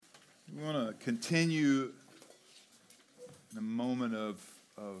We want to continue in a moment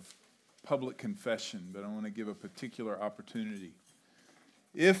of public confession, but I want to give a particular opportunity.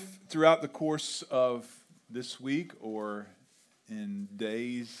 If throughout the course of this week or in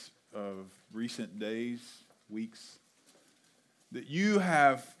recent days, weeks, that you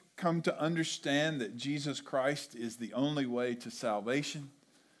have come to understand that Jesus Christ is the only way to salvation,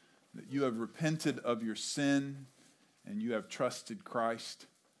 that you have repented of your sin and you have trusted Christ,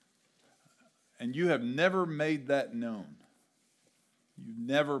 and you have never made that known. You've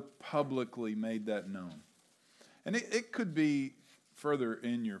never publicly made that known. And it could be further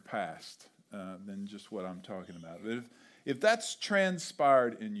in your past than just what I'm talking about. But if that's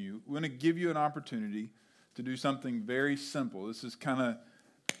transpired in you, we're going to give you an opportunity to do something very simple. This is kind of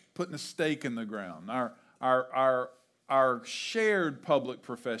putting a stake in the ground. Our shared public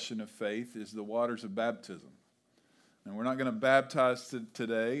profession of faith is the waters of baptism. And we're not going to baptize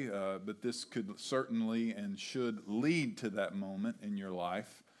today, but this could certainly and should lead to that moment in your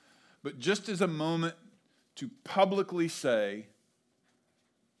life. But just as a moment to publicly say,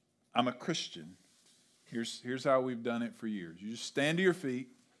 I'm a Christian, here's how we've done it for years. You just stand to your feet,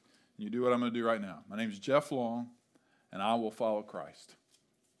 and you do what I'm going to do right now. My name is Jeff Long, and I will follow Christ.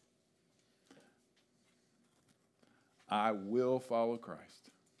 I will follow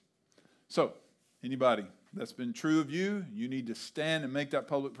Christ. So, anybody that's been true of you, you need to stand and make that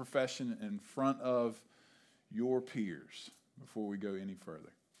public profession in front of your peers before we go any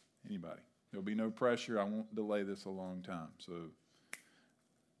further. Anybody? There'll be no pressure. I won't delay this a long time. So,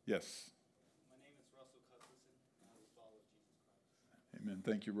 yes. My name is Russell Cutlerson, and I will follow Jesus Christ. Amen.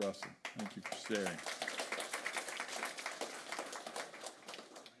 Thank you, Russell. Thank you for sharing.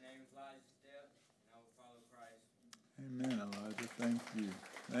 My name is Elijah Stepp, and I will follow Christ. Amen, Elijah. Thank you.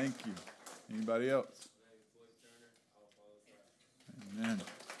 Thank you. Anybody else? Amen.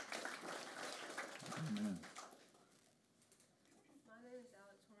 Amen. My name is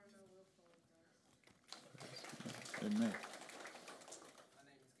Alex Horn, I will follow Christ. Amen. My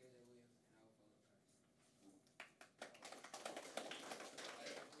name is KJ Williams, and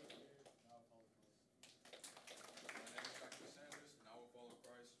I will follow Christ. My name is Dr. Sanders, and I will follow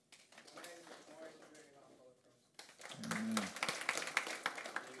Christ. My name is Maurice Green, and I will follow Christ. Amen.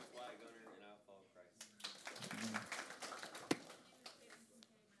 My name is Wyatt Gunner, and I will follow Christ. Amen.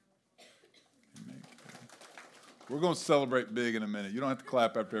 We're going to celebrate big in a minute. You don't have to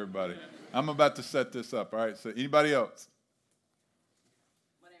clap after everybody. I'm about to set this up, all right? So anybody else?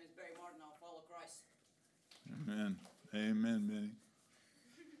 My name is Barry Martin, I will follow Christ. Amen. Amen, Benny.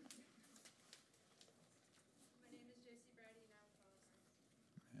 My name is Josie Brady, and I will follow Christ.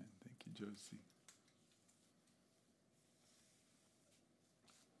 Man, thank you, Josie.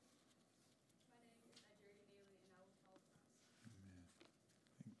 My name is Nigeria Neely, and I will follow Christ. Amen.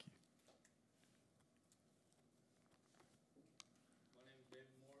 Thank you. My name is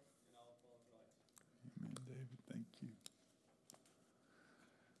David Moore, and I will follow Christ. Amen, David. Thank you.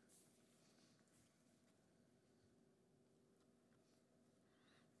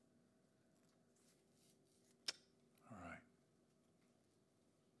 All right.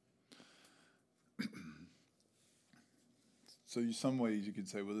 So in some ways you could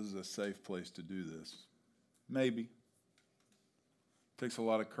say, well, this is a safe place to do this. Maybe. Takes a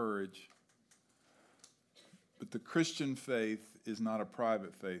lot of courage. But the Christian faith is not a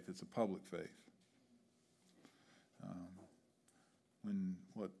private faith, it's a public faith. When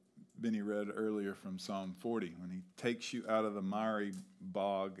what Benny read earlier from Psalm 40, when he takes you out of the miry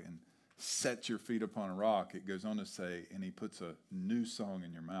bog and sets your feet upon a rock, it goes on to say, and he puts a new song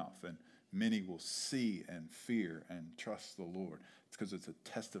in your mouth, and many will see and fear and trust the Lord. It's because it's a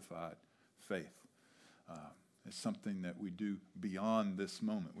testified faith. It's something that we do beyond this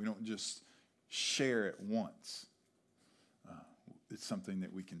moment. We don't just share it once. It's something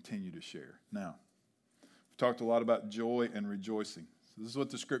that we continue to share. Now, we've talked a lot about joy and rejoicing. So this is what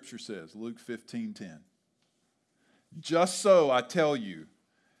the scripture says, Luke 15:10. Just so I tell you,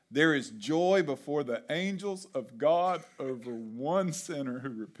 there is joy before the angels of God over one sinner who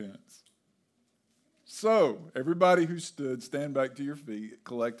repents. So, everybody who stood, stand back to your feet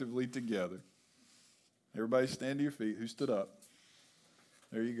collectively together. Everybody stand to your feet. Who stood up?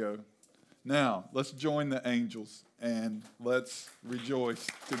 There you go. Now, let's join the angels and let's rejoice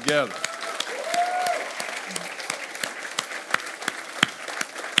together.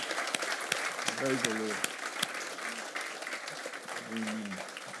 Praise the Lord. Amen.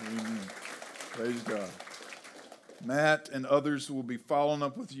 Amen. Praise God. Matt and others will be following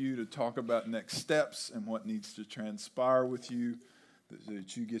up with you to talk about next steps and what needs to transpire with you.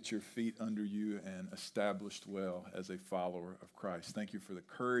 that you get your feet under you and established well as a follower of Christ. Thank you for the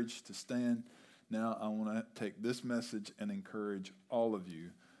courage to stand. Now I want to take this message and encourage all of you.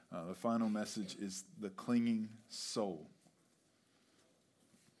 The final message is the clinging soul.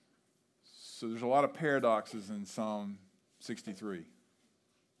 So there's a lot of paradoxes in Psalm 63.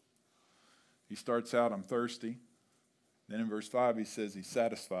 He starts out, I'm thirsty. Then in verse 5 he says he's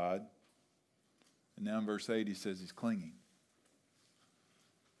satisfied. And now in verse 8 he says he's clinging.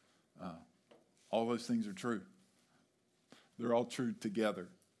 All those things are true. They're all true together.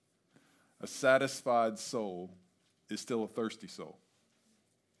 A satisfied soul is still a thirsty soul.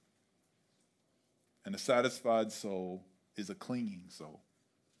 And a satisfied soul is a clinging soul.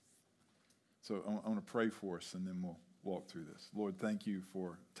 So I want to pray for us, and then we'll walk through this. Lord, thank you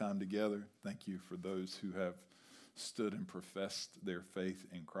for time together. Thank you for those who have stood and professed their faith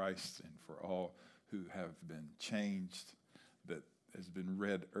in Christ, and for all who have been changed, that has been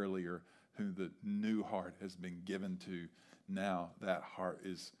read earlier, who the new heart has been given to. Now that heart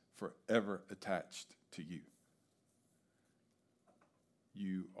is forever attached to you.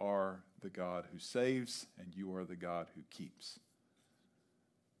 You are the God who saves, and you are the God who keeps.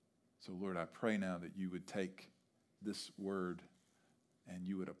 So, Lord, I pray now that you would take this word and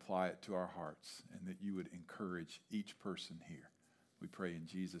you would apply it to our hearts, and that you would encourage each person here. We pray in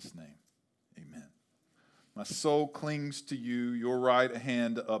Jesus' name. Amen. My soul clings to you. Your right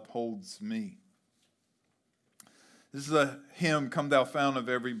hand upholds me. This is a hymn, Come Thou Fount of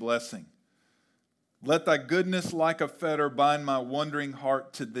Every Blessing. Let thy goodness like a fetter bind my wandering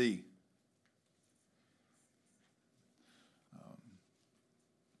heart to thee.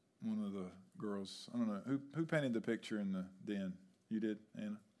 One of the girls, I don't know, who painted the picture in the den? You did,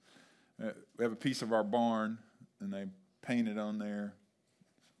 Anna? We have a piece of our barn, and they painted on there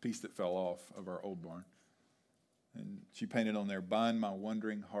a piece that fell off of our old barn. And she painted on there, bind my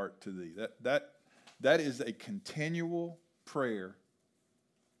wandering heart to thee. That is a continual prayer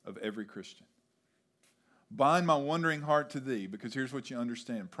of every Christian. Bind my wandering heart to thee, because here's what you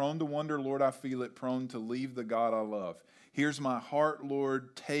understand. Prone to wonder, Lord, I feel it. Prone to leave the God I love. Here's my heart,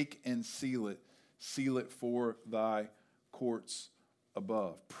 Lord, take and seal it. Seal it for thy courts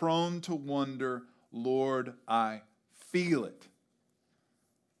above. Prone to wonder, Lord, I feel it.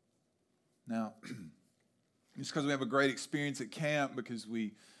 Now, it's because we have a great experience at camp, because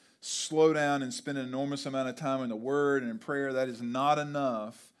we slow down and spend an enormous amount of time in the Word and in prayer. That is not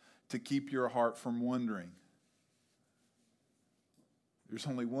enough to keep your heart from wondering. There's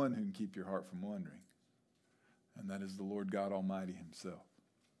only one who can keep your heart from wondering, and that is the Lord God Almighty himself.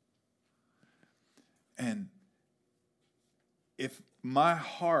 And if my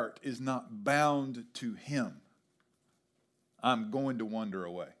heart is not bound to him, I'm going to wander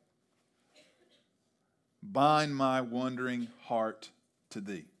away. Bind my wandering heart to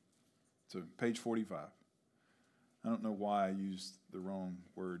thee. So page 45. I don't know why I used the wrong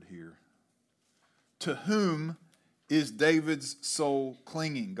word here. To whom is David's soul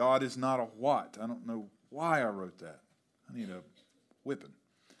clinging? God is not a what? I don't know why I wrote that. I need a whipping.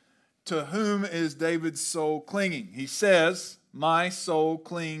 To whom is David's soul clinging? He says, my soul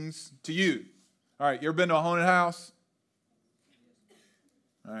clings to you. All right, you ever been to a haunted house?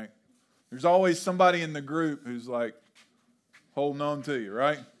 All right. There's always somebody in the group who's like holding on to you,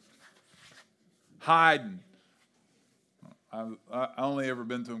 right? Hiding. I only ever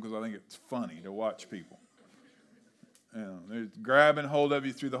been to them because I think it's funny to watch people. You know, they're grabbing hold of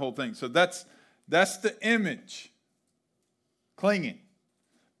you through the whole thing. So that's the image. Clinging.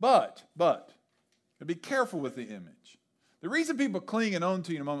 But, be careful with the image. The reason people clinging on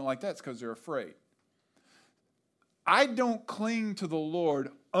to you in a moment like that is because they're afraid. I don't cling to the Lord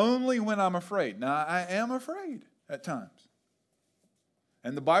only when I'm afraid. Now, I am afraid at times.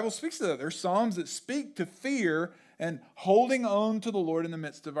 And the Bible speaks to that. There's Psalms that speak to fear and holding on to the Lord in the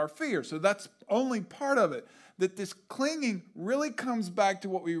midst of our fear. So that's only part of it. That this clinging really comes back to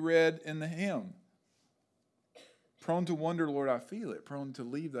what we read in the hymn. Prone to wonder, Lord, I feel it. Prone to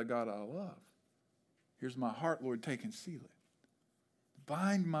leave that God I love. Here's my heart, Lord, take and seal it.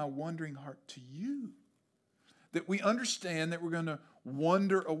 Bind my wandering heart to you. That we understand that we're going to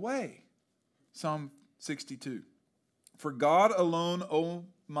wander away. Psalm 62. For God alone, O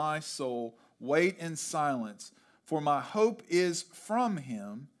my soul, wait in silence, for my hope is from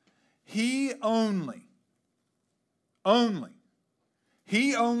him. He only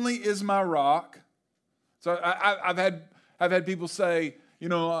He only is my rock. So I've had people say, you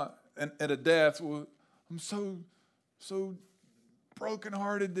know, at a death, well, I'm so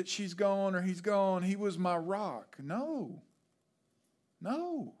brokenhearted that she's gone or he's gone. He was my rock. No.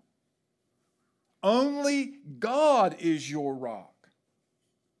 Only God is your rock.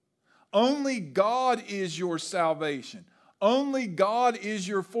 Only God is your salvation. Only God is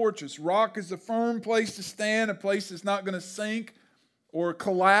your fortress. Rock is a firm place to stand, a place that's not going to sink or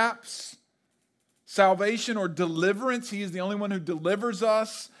collapse. Salvation or deliverance, He is the only one who delivers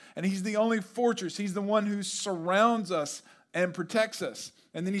us, and He's the only fortress. He's the one who surrounds us and protects us.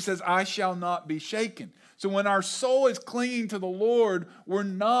 And then He says, I shall not be shaken. So when our soul is clinging to the Lord, we're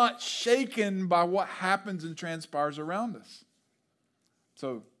not shaken by what happens and transpires around us.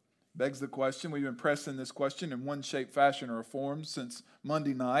 So begs the question, we've been pressing this question in one shape, fashion, or form since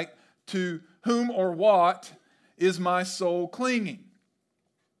Monday night. To whom or what is my soul clinging?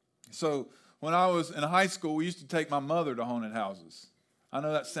 So when I was in high school, we used to take my mother to haunted houses. I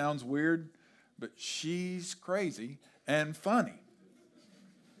know that sounds weird, but she's crazy and funny.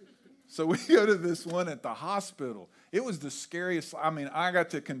 So we go to this one at the hospital. It was the scariest. I mean, I got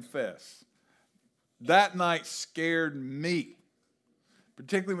to confess, that night scared me.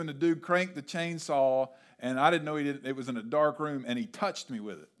 Particularly when the dude cranked the chainsaw, and I didn't know he did. It was in a dark room, and he touched me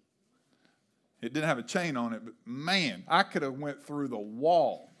with it. It didn't have a chain on it, but man, I could have went through the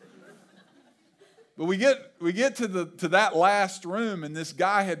wall. But we get to that last room, and this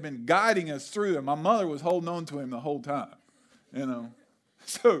guy had been guiding us through, and my mother was holding on to him the whole time, you know.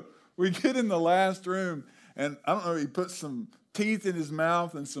 So we get in the last room, and I don't know, he put some teeth in his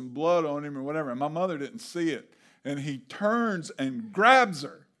mouth and some blood on him or whatever, and my mother didn't see it. And he turns and grabs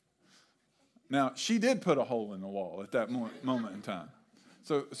her. Now, she did put a hole in the wall at that moment in time.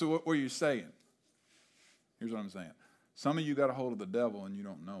 So what were you saying? Here's what I'm saying. Some of you got a hold of the devil and you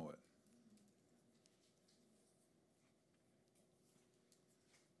don't know it.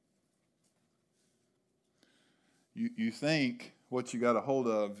 You think what you got a hold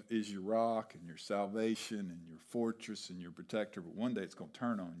of is your rock and your salvation and your fortress and your protector, but one day it's going to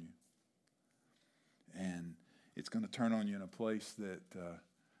turn on you. And it's going to turn on you in a place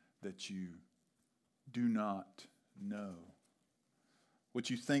that you do not know. What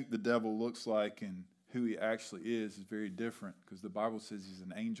you think the devil looks like and who he actually is very different, because the Bible says he's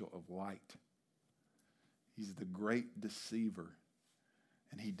an angel of light. He's the great deceiver.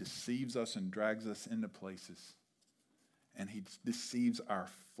 And he deceives us and drags us into places. And he deceives our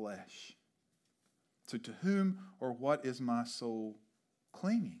flesh. So to whom or what is my soul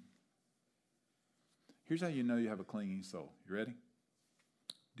clinging? Here's how you know you have a clinging soul. You ready?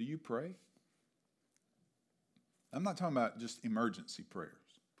 Do you pray? I'm not talking about just emergency prayers.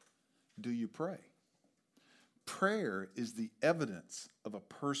 Do you pray? Prayer is the evidence of a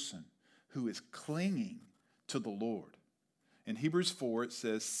person who is clinging to the Lord. In Hebrews 4, it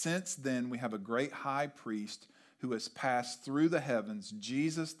says, since then we have a great high priest who has passed through the heavens,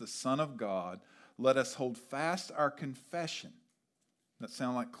 Jesus, the Son of God. Let us hold fast our confession. That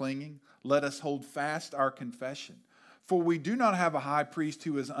sound like clinging? Let us hold fast our confession. For we do not have a high priest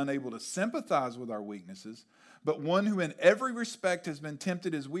who is unable to sympathize with our weaknesses, but one who in every respect has been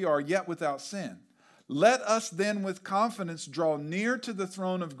tempted as we are, yet without sin. Let us then with confidence draw near to the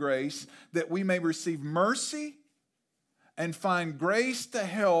throne of grace, that we may receive mercy and find grace to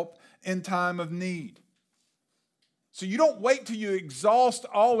help in time of need. So you don't wait till you exhaust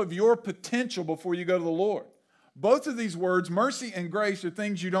all of your potential before you go to the Lord. Both of these words, mercy and grace, are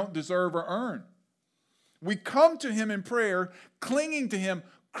things you don't deserve or earn. We come to Him in prayer, clinging to Him,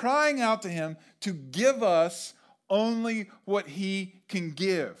 crying out to Him to give us only what He can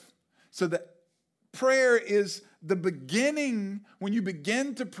give. So that prayer is the beginning. When you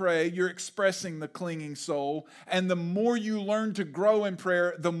begin to pray, you're expressing the clinging soul. And the more you learn to grow in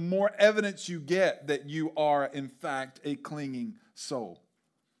prayer, the more evidence you get that you are, in fact, a clinging soul.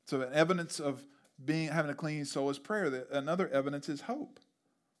 So an evidence of having a clinging soul is prayer. Another evidence is hope.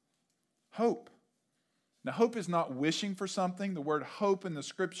 Hope. Now, hope is not wishing for something. The word hope in the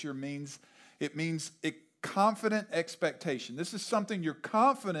Scripture means a confident expectation. This is something you're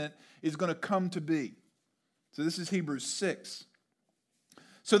confident is going to come to be. So this is Hebrews 6.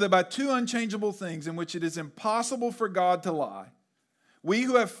 So that by two unchangeable things in which it is impossible for God to lie, we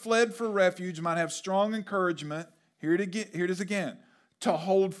who have fled for refuge might have strong encouragement, here it is again, to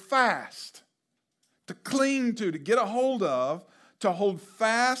hold fast, to cling to get a hold of, to hold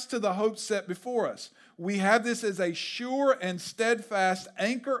fast to the hope set before us. We have this as a sure and steadfast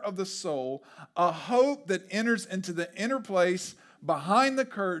anchor of the soul, a hope that enters into the inner place behind the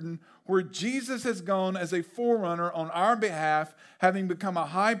curtain where Jesus has gone as a forerunner on our behalf, having become a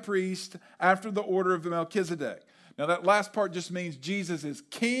high priest after the order of Melchizedek. Now that last part just means Jesus is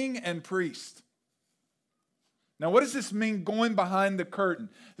king and priest. Now, what does this mean, going behind the curtain?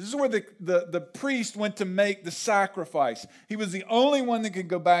 This is where the priest went to make the sacrifice. He was the only one that could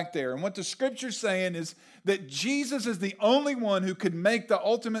go back there. And what the scripture's saying is that Jesus is the only one who could make the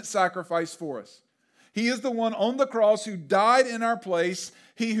ultimate sacrifice for us. He is the one on the cross who died in our place.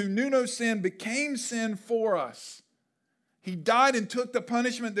 He who knew no sin became sin for us. He died and took the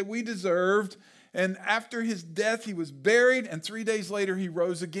punishment that we deserved. And after his death, he was buried. And 3 days later, he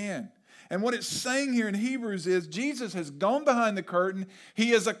rose again. And what it's saying here in Hebrews is Jesus has gone behind the curtain. He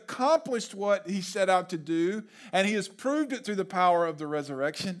has accomplished what he set out to do. And he has proved it through the power of the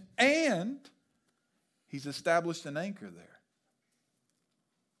resurrection. And he's established an anchor there.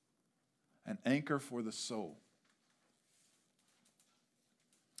 An anchor for the soul.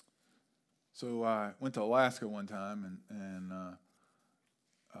 So I went to Alaska one time, and I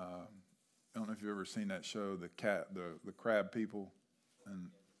don't know if you've ever seen that show, the crab people, and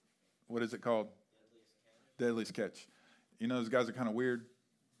what is it called? Deadliest Catch. You know those guys are kind of weird?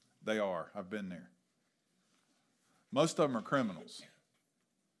 They are. I've been there. Most of them are criminals.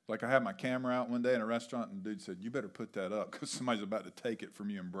 Like I had my camera out one day in a restaurant, and the dude said, "You better put that up because somebody's about to take it from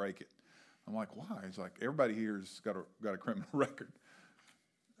you and break it." I'm like, "Why?" He's like, "Everybody here's got a criminal record."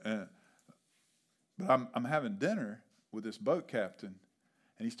 But I'm having dinner with this boat captain,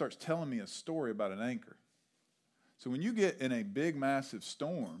 and he starts telling me a story about an anchor. So when you get in a big, massive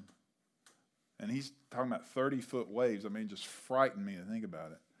storm, and he's talking about 30-foot waves, I mean, just frightened me to think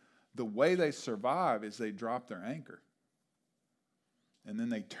about it. The way they survive is they drop their anchor. And then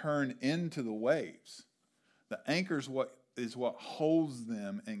they turn into the waves. The anchor is what holds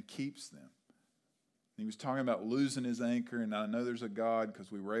them and keeps them. He was talking about losing his anchor, and I know there's a God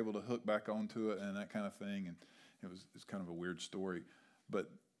because we were able to hook back onto it and that kind of thing. And it's kind of a weird story.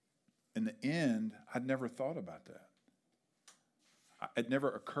 But in the end, I'd never thought about that. It never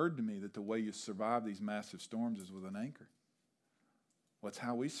occurred to me that the way you survive these massive storms is with an anchor. Well, it's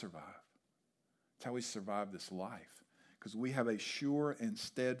how we survive. It's how we survive this life. Because we have a sure and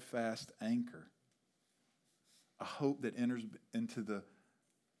steadfast anchor. A hope that enters into the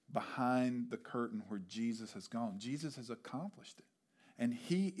behind the curtain where Jesus has gone. Jesus has accomplished it. And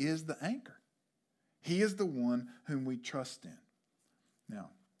he is the anchor. He is the one whom we trust in. Now,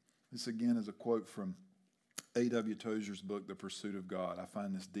 this again is a quote from A.W. Tozer's book, The Pursuit of God. I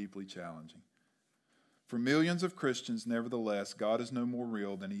find this deeply challenging. For millions of Christians, nevertheless, God is no more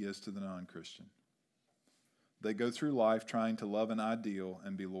real than he is to the non-Christian. They go through life trying to love an ideal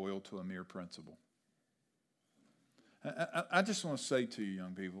and be loyal to a mere principle. I just want to say to you,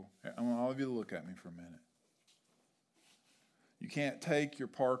 young people, I want all of you to look at me for a minute. You can't take your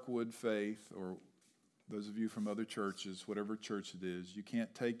Parkwood faith, or those of you from other churches, whatever church it is, you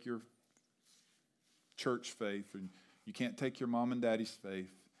can't take your church faith, and you can't take your mom and daddy's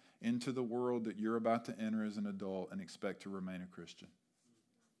faith into the world that you're about to enter as an adult and expect to remain a Christian.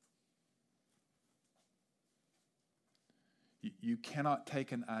 You cannot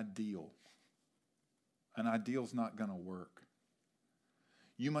take an ideal. An ideal is not going to work.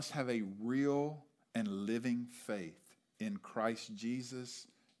 You must have a real and living faith in Christ Jesus,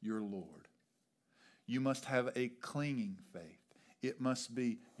 your Lord. You must have a clinging faith. It must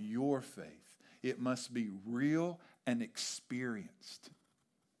be your faith. It must be real and experienced.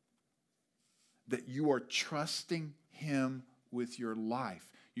 That you are trusting him with your life.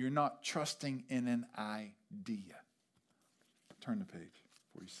 You're not trusting in an idea. Turn to page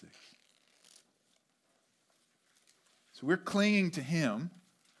 46. So we're clinging to him.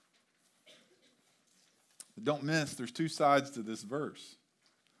 But don't miss, there's two sides to this verse.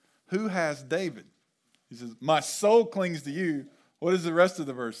 Who has David? He says, my soul clings to you. What does the rest of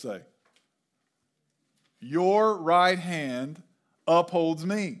the verse say? Your right hand upholds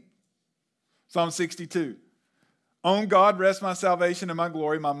me. Psalm 62. On God rests my salvation and my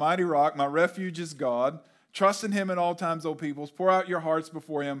glory, my mighty rock, my refuge is God. Trust in him at all times, O peoples. Pour out your hearts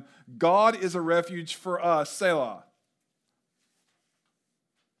before him. God is a refuge for us. Selah.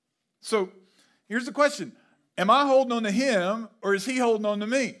 So here's the question. Am I holding on to him, or is he holding on to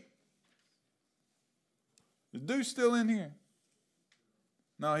me? Is Deuce still in here?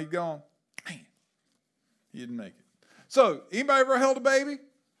 No, he's gone. Man, he didn't make it. So, anybody ever held a baby?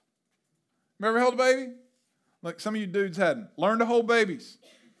 Ever held a baby? Like some of you dudes hadn't. Learn to hold babies.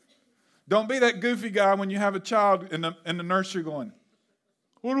 Don't be that goofy guy when you have a child in the nursery going,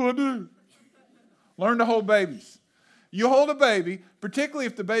 what do I do? Learn to hold babies. You hold a baby, particularly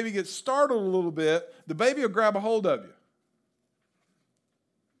if the baby gets startled a little bit, the baby will grab a hold of you.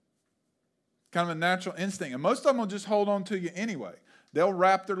 Kind of a natural instinct. And most of them will just hold on to you anyway. They'll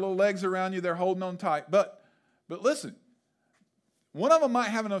wrap their little legs around you. They're holding on tight. But listen, one of them might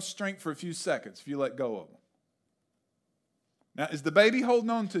have enough strength for a few seconds if you let go of them. Now, is the baby holding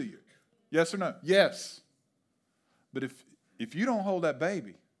on to you? Yes or no? Yes. But if you don't hold that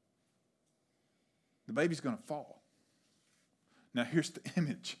baby, the baby's going to fall. Now, here's the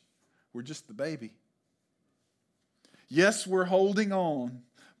image. We're just the baby. Yes, we're holding on,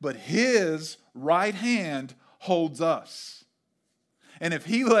 but his right hand holds us. And if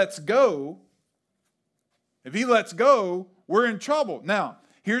he lets go, we're in trouble. Now,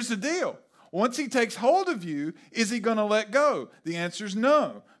 here's the deal. Once he takes hold of you, is he going to let go? The answer is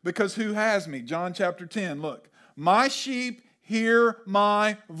no, because who has me? John chapter 10, look. My sheep hear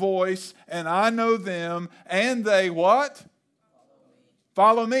my voice, and I know them, and they what?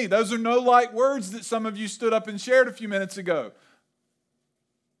 Follow me. Those are no light words that some of you stood up and shared a few minutes ago.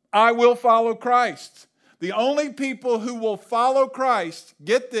 I will follow Christ. The only people who will follow Christ,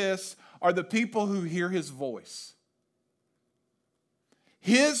 get this, are the people who hear his voice.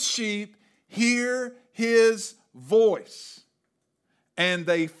 His sheep hear his voice, and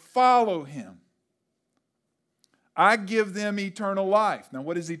they follow him. I give them eternal life. Now,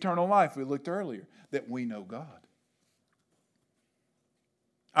 what is eternal life? We looked earlier, that we know God.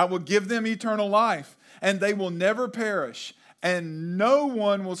 I will give them eternal life, and they will never perish, and no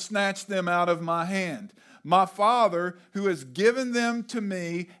one will snatch them out of my hand. My Father, who has given them to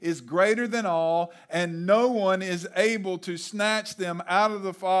me, is greater than all, and no one is able to snatch them out of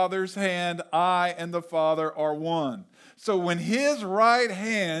the Father's hand. I and the Father are one. So when his right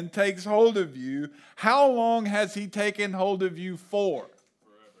hand takes hold of you, how long has he taken hold of you for?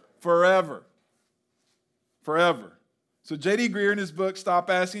 Forever. Forever. So J.D. Greear in his book,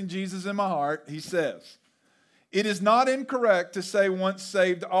 Stop Asking Jesus in My Heart, he says, it is not incorrect to say once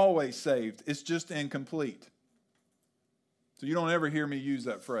saved, always saved. It's just incomplete. So you don't ever hear me use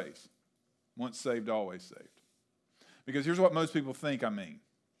that phrase. Once saved, always saved. Because here's what most people think I mean.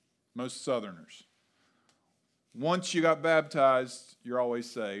 Most Southerners. Once you got baptized, you're always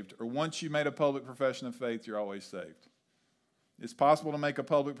saved. Or once you made a public profession of faith, you're always saved. It's possible to make a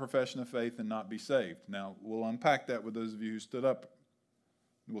public profession of faith and not be saved. Now, we'll unpack that with those of you who stood up.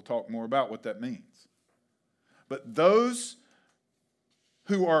 We'll talk more about what that means. But those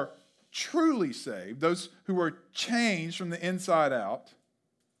who are truly saved, those who are changed from the inside out,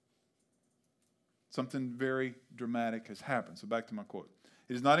 something very dramatic has happened. So back to my quote.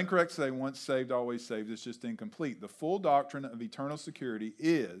 It is not incorrect to say once saved, always saved. It's just incomplete. The full doctrine of eternal security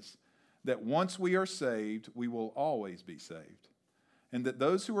is that once we are saved, we will always be saved. And that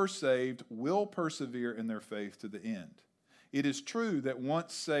those who are saved will persevere in their faith to the end. It is true that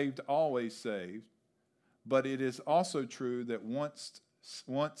once saved, always saved. But it is also true that once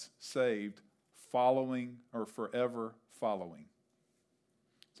saved, following or forever following.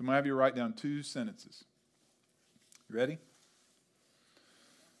 So I'm going to have you write down 2 sentences. You ready?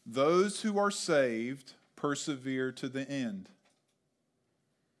 Those who are saved persevere to the end.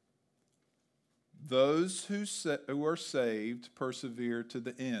 Those who are saved persevere to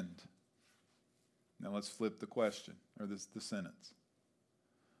the end. Now let's flip the question, or the sentence.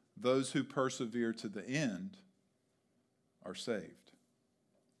 Those who persevere to the end are saved.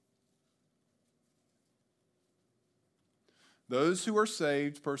 Those who are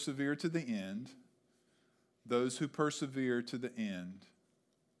saved persevere to the end. Those who persevere to the end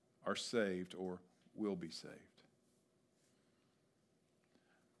are saved or will be saved.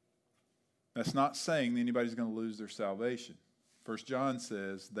 That's not saying that anybody's going to lose their salvation. 1 John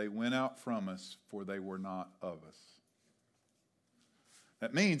says, they went out from us, for they were not of us.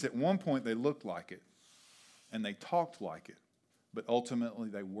 That means at one point they looked like it, and they talked like it, but ultimately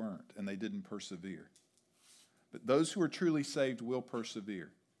they weren't, and they didn't persevere. But those who are truly saved will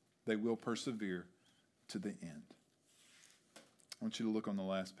persevere. They will persevere to the end. I want you to look on the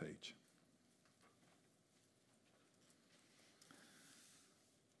last page.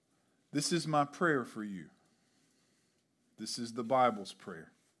 This is my prayer for you. This is the Bible's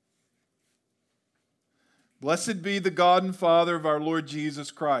prayer. Blessed be the God and Father of our Lord Jesus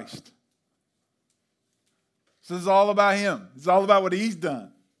Christ. This is all about him. It's all about what he's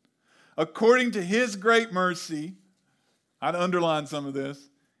done. According to his great mercy, I'd underline some of this,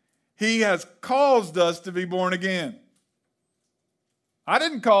 he has caused us to be born again. I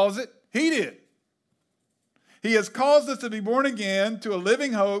didn't cause it. He did. He has caused us to be born again to a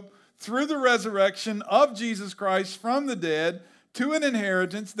living hope through the resurrection of Jesus Christ from the dead, to an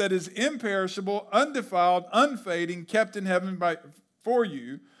inheritance that is imperishable, undefiled, unfading, kept in heaven for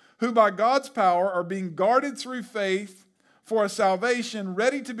you, who by God's power are being guarded through faith for a salvation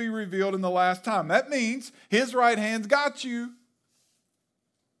ready to be revealed in the last time. That means his right hand's got you.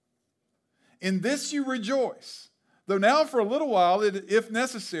 In this you rejoice, though now for a little while, if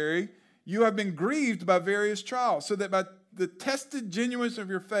necessary, you have been grieved by various trials, so that by the tested genuineness of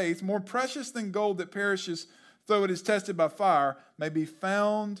your faith, more precious than gold that perishes though it is tested by fire, may be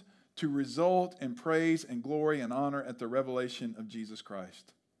found to result in praise and glory and honor at the revelation of Jesus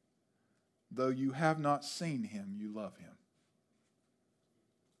Christ. Though you have not seen him, you love him.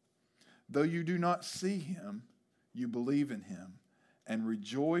 Though you do not see him, you believe in him and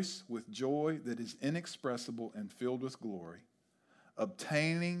rejoice with joy that is inexpressible and filled with glory,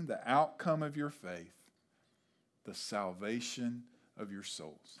 obtaining the outcome of your faith, the salvation of your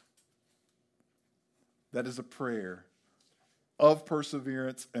souls. That is a prayer of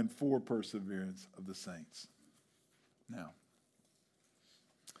perseverance and for perseverance of the saints. Now,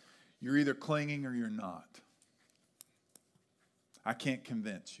 you're either clinging or you're not. I can't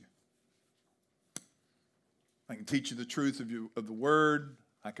convince you. I can teach you the truth of the word.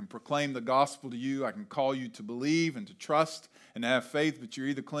 I can proclaim the gospel to you. I can call you to believe and to trust and to have faith, but you're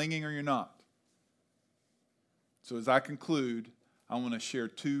either clinging or you're not. So as I conclude, I want to share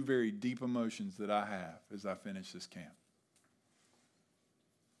two very deep emotions that I have as I finish this camp.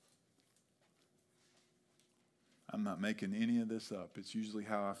 I'm not making any of this up. It's usually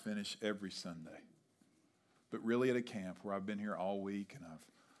how I finish every Sunday. But really at a camp where I've been here all week and I've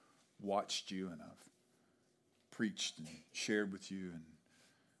watched you and I've preached and shared with you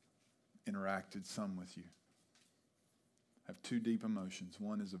and interacted some with you. I have two deep emotions.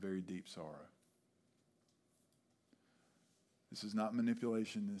 One is a very deep sorrow. This is not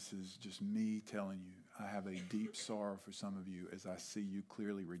manipulation. This is just me telling you I have a deep sorrow for some of you as I see you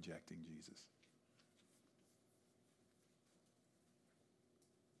clearly rejecting Jesus.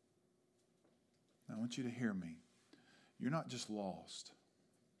 Now, I want you to hear me. You're not just lost.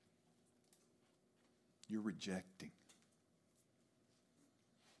 You're rejecting.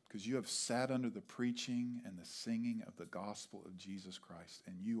 Because you have sat under the preaching and the singing of the gospel of Jesus Christ,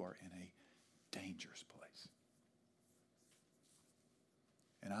 and you are in a dangerous place.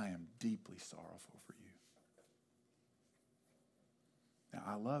 And I am deeply sorrowful for you. Now,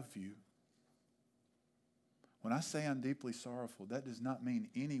 I love you. When I say I'm deeply sorrowful, that does not mean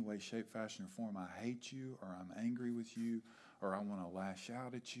any way, shape, fashion, or form I hate you, or I'm angry with you, or I want to lash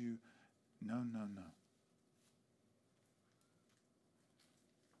out at you. No, no, no.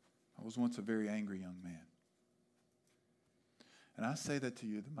 I was once a very angry young man. And I say that to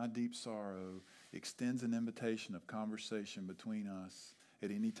you, that my deep sorrow extends an invitation of conversation between us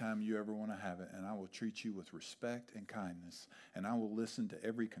at any time you ever want to have it, and I will treat you with respect and kindness, and I will listen to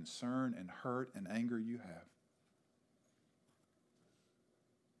every concern and hurt and anger you have.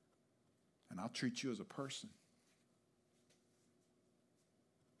 And I'll treat you as a person.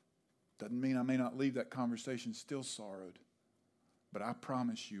 Doesn't mean I may not leave that conversation still sorrowed, but I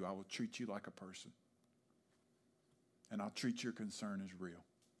promise you I will treat you like a person, and I'll treat your concern as real.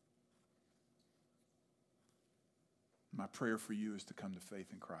 My prayer for you is to come to faith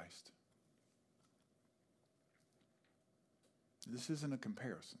in Christ. This isn't a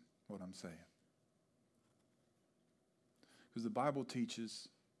comparison, what I'm saying. Because the Bible teaches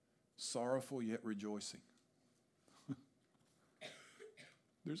sorrowful yet rejoicing.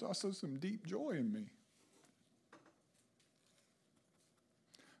 There's also some deep joy in me.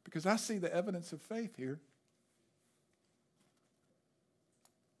 Because I see the evidence of faith here.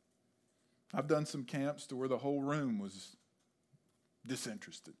 I've done some camps to where the whole room was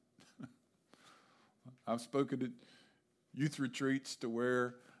disinterested. I've spoken at youth retreats to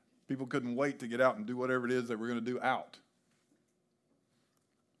where people couldn't wait to get out and do whatever it is that we're going to do out.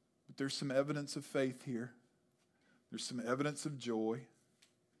 But there's some evidence of faith here. There's some evidence of joy.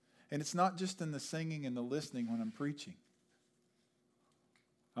 And it's not just in the singing and the listening when I'm preaching.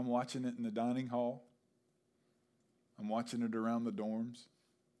 I'm watching it in the dining hall. I'm watching it around the dorms.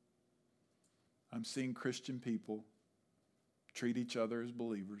 I'm seeing Christian people treat each other as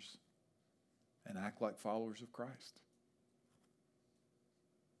believers and act like followers of Christ.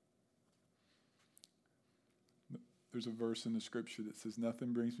 There's a verse in the scripture that says,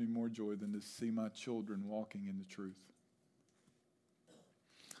 nothing brings me more joy than to see my children walking in the truth.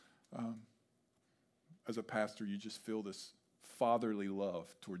 As a pastor, you just feel this fatherly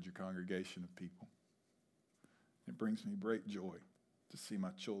love towards your congregation of people. It brings me great joy to see my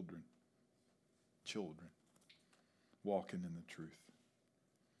children walking in the truth.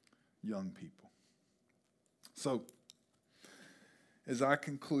 Young people. So, as I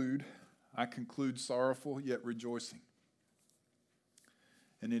conclude sorrowful yet rejoicing.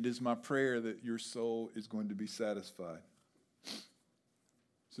 And it is my prayer that your soul is going to be satisfied.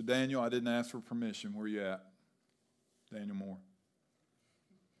 So Daniel, I didn't ask for permission. Where you at? Daniel Moore.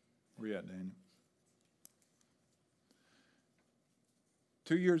 Where you at, Daniel?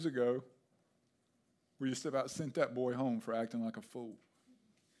 2 years ago, We just about sent that boy home for acting like a fool.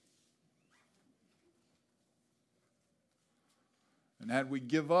 And had we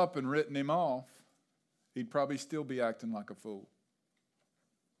give up and written him off, he'd probably still be acting like a fool.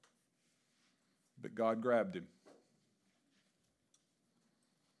 But God grabbed him.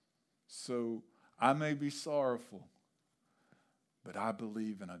 So I may be sorrowful, but I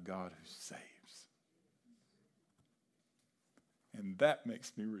believe in a God who saves. And that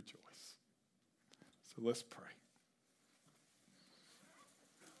makes me rejoice. So let's pray.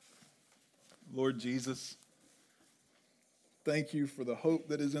 Lord Jesus, thank you for the hope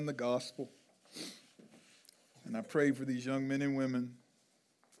that is in the gospel. And I pray for these young men and women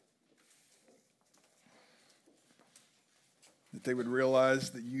that they would realize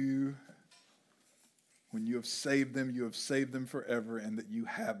that you, when you have saved them forever, and that you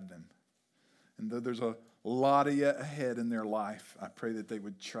have them. And though there's a lot yet ahead in their life, I pray that they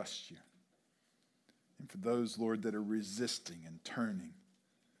would trust you. And for those, Lord, that are resisting and turning,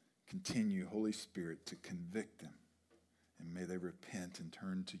 continue, Holy Spirit, to convict them. And may they repent and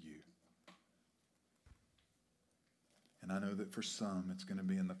turn to you. And I know that for some, it's going to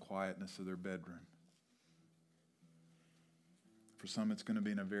be in the quietness of their bedroom. For some, it's going to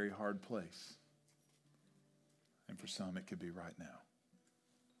be in a very hard place. And for some, it could be right now.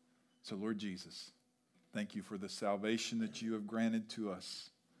 So, Lord Jesus, thank you for the salvation that you have granted to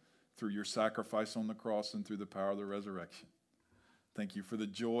us through your sacrifice on the cross and through the power of the resurrection. Thank you for the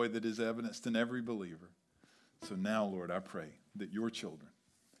joy that is evidenced in every believer. So now, Lord, I pray that your children,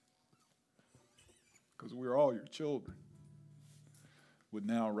 because we're all your children, would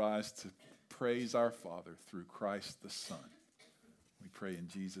now rise to praise our Father through Christ the Son. We pray in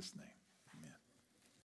Jesus' name.